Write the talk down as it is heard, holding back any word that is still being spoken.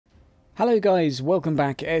Hello guys, welcome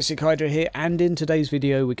back, Airsick Hydra here, and in today's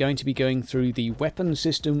video we're going to be going through the weapon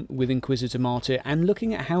system with Inquisitor Martyr and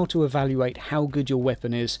looking at how to evaluate how good your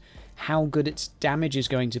weapon is, how good its damage is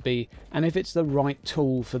going to be, and if it's the right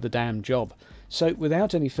tool for the damn job. So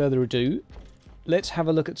without any further ado, let's have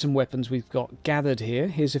a look at some weapons we've got gathered here.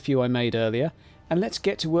 Here's a few I made earlier, and let's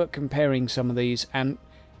get to work comparing some of these and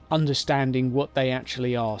understanding what they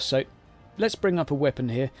actually are. So let's bring up a weapon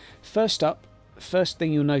here. First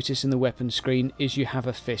thing you'll notice in the weapon screen is you have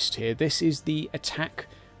a fist here. This is the attack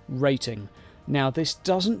rating. Now this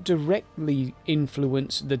doesn't directly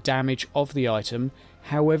influence the damage of the item,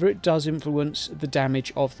 however it does influence the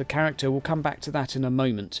damage of the character. We'll come back to that in a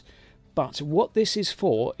moment. But what this is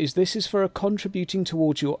for contributing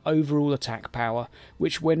towards your overall attack power,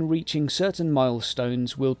 which when reaching certain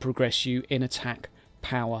milestones will progress you in attack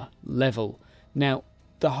power level. Now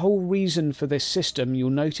the whole reason for this system,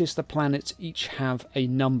 you'll notice the planets each have a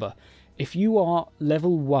number. If you are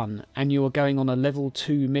level 1 and you are going on a level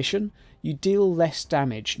 2 mission, you deal less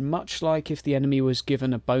damage, much like if the enemy was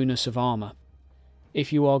given a bonus of armor.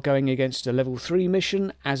 If you are going against a level 3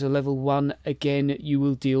 mission as a level 1, again you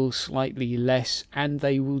will deal slightly less and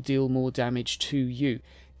they will deal more damage to you.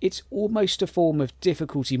 It's almost a form of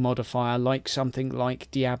difficulty modifier, like something like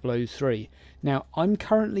Diablo 3. Now, I'm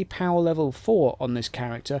currently power level 4 on this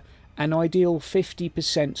character, and I deal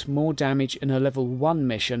 50% more damage in a level 1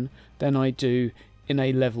 mission than I do in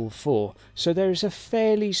a level 4. So there is a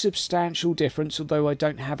fairly substantial difference, although I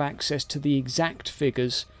don't have access to the exact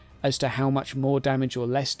figures as to how much more damage or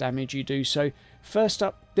less damage you do. So first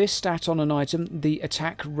up, this stat on an item, the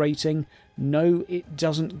attack rating. No, it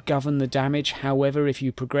doesn't govern the damage. However, if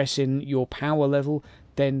you progress in your power level,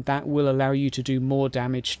 then that will allow you to do more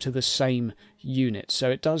damage to the same unit.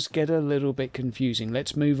 So it does get a little bit confusing.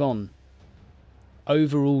 Let's move on.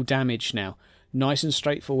 Overall damage now. Nice and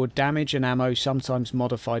straightforward damage and ammo, sometimes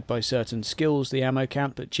modified by certain skills, the ammo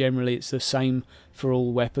count, but generally it's the same for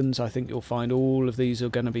all weapons. I think you'll find all of these are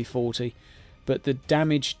going to be 40. But the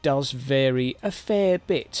damage does vary a fair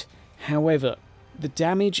bit. However, the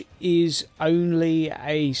damage is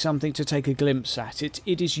only something to take a glimpse at.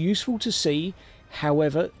 It is useful to see.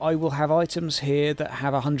 However, I will have items here that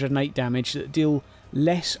have 108 damage that deal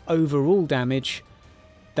less overall damage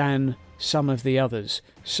than some of the others.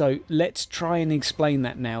 So let's try and explain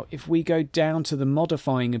that now. If we go down to the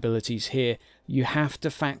modifying abilities here, you have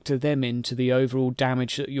to factor them into the overall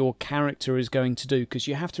damage that your character is going to do, because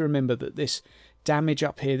you have to remember that this damage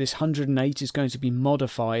up here, this 108, is going to be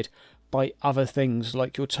modified by other things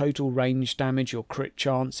like your total range damage, your crit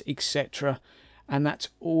chance, etc. And that's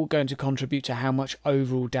all going to contribute to how much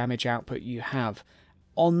overall damage output you have.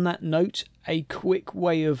 On that note, a quick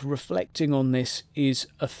way of reflecting on this is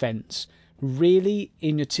offense. Really,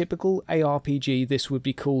 in your typical ARPG, this would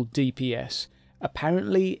be called DPS.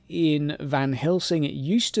 Apparently, in Van Helsing, it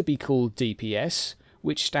used to be called DPS,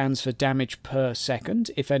 which stands for damage per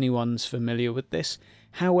second, if anyone's familiar with this.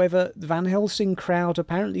 However, the Van Helsing crowd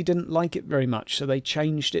apparently didn't like it very much, so they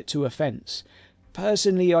changed it to offense.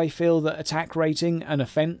 Personally, I feel that attack rating and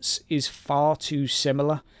offense is far too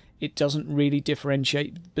similar. It doesn't really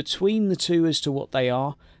differentiate between the two as to what they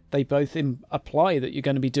are. They both apply that you're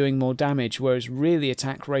going to be doing more damage, whereas really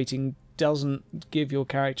attack rating doesn't give your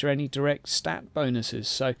character any direct stat bonuses.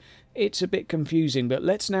 So it's a bit confusing, but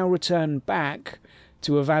let's now return back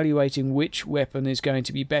to evaluating which weapon is going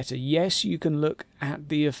to be better. Yes, you can look at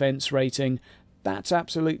the offense rating. That's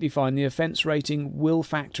absolutely fine. The offense rating will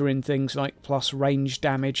factor in things like plus range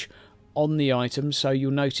damage on the item. So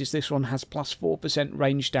you'll notice this one has plus 4%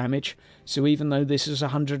 range damage. So even though this is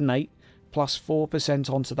 108, plus 4%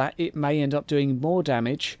 onto that, it may end up doing more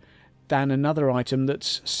damage than another item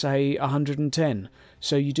that's, say, 110.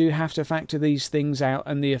 So you do have to factor these things out,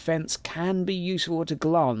 and the offense can be useful at a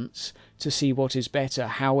glance to see what is better.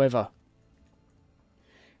 However,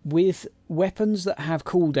 with weapons that have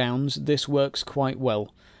cooldowns, this works quite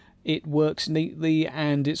well. It works neatly,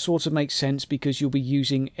 and it sort of makes sense because you'll be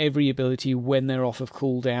using every ability when they're off of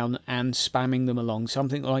cooldown and spamming them along.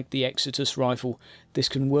 Something like the Exodus rifle, this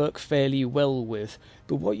can work fairly well with.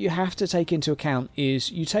 But what you have to take into account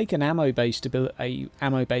is you take an ammo-based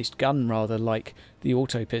gun rather, like the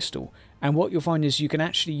auto pistol, and what you'll find is you can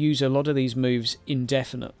actually use a lot of these moves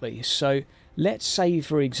indefinitely. So let's say,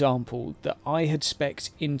 for example, that I had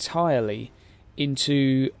spec'd entirely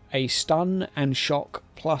into a stun and shock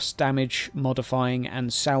plus damage modifying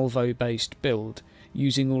and salvo based build,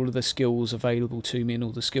 using all of the skills available to me and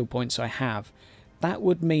all the skill points I have. That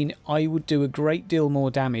would mean I would do a great deal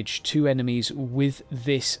more damage to enemies with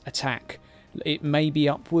this attack It may be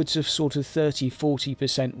upwards of sort of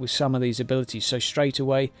 30-40% with some of these abilities. So straight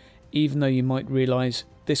away, even though you might realise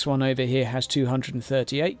this one over here has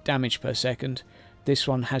 238 damage per second, this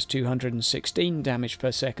one has 216 damage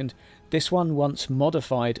per second, this one, once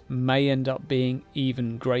modified, may end up being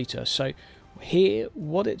even greater. So here,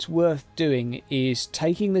 what it's worth doing is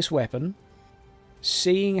taking this weapon,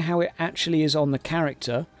 seeing how it actually is on the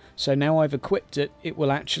character. So now I've equipped it, it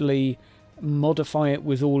will actually modify it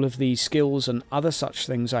with all of these skills and other such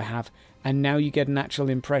things I have, and now you get an actual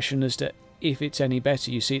impression as to if it's any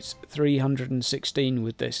better. You see it's 316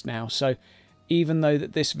 with this now, so even though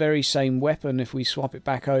that this very same weapon, if we swap it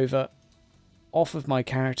back over off of my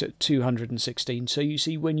character, 216. So you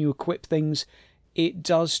see, when you equip things, it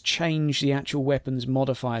does change the actual weapon's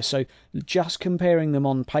modifier. So just comparing them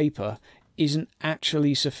on paper isn't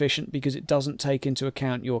actually sufficient because it doesn't take into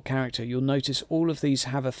account your character. You'll notice all of these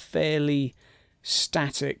have a fairly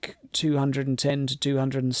static 210 to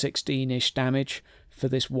 216-ish damage for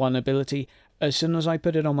this one ability. As soon as I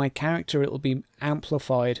put it on my character, it'll be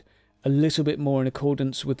amplified a little bit more in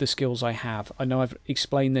accordance with the skills I have. I know I've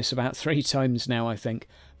explained this about 3 times now, I think,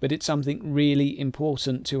 but it's something really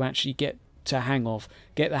important to actually get the hang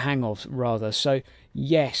of, rather. So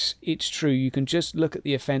yes, it's true, you can just look at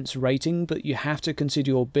the offense rating, but you have to consider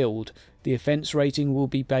your build. The offense rating will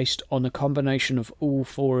be based on a combination of all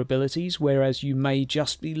 4 abilities, whereas you may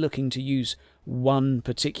just be looking to use one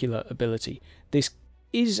particular ability. This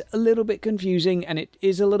is a little bit confusing and it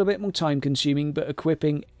is a little bit more time consuming, but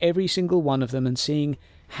equipping every single one of them and seeing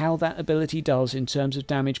how that ability does in terms of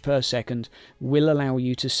damage per second will allow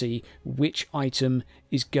you to see which item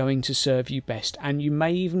is going to serve you best. And you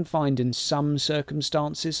may even find in some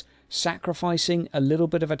circumstances sacrificing a little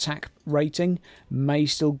bit of attack rating may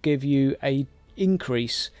still give you a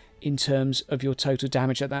increase in terms of your total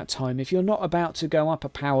damage at that time. If you're not about to go up a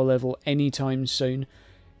power level anytime soon,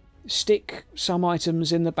 stick some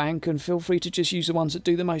items in the bank and feel free to just use the ones that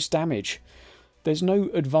do the most damage. There's no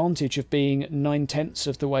advantage of being 9/10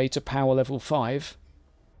 of the way to power level 5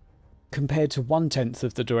 compared to 1/10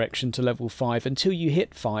 of the direction to level 5. Until you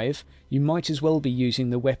hit 5, you might as well be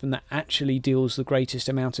using the weapon that actually deals the greatest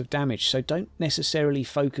amount of damage. So don't necessarily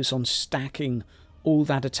focus on stacking all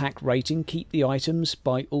that attack rating. Keep the items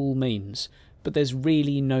by all means, but there's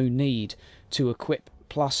really no need to equip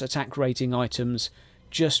plus attack rating items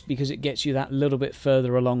just because it gets you that little bit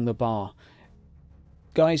further along the bar.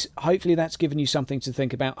 Guys, hopefully that's given you something to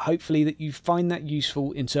think about. Hopefully that you find that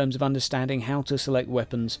useful in terms of understanding how to select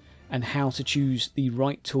weapons and how to choose the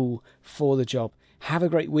right tool for the job. Have a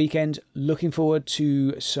great weekend. Looking forward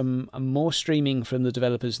to some more streaming from the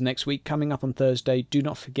developers next week, coming up on Thursday. Do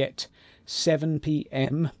not forget 7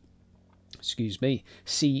 PM, excuse me,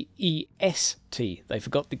 CEST. They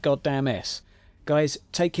forgot the goddamn S. Guys,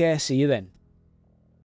 take care. See you then.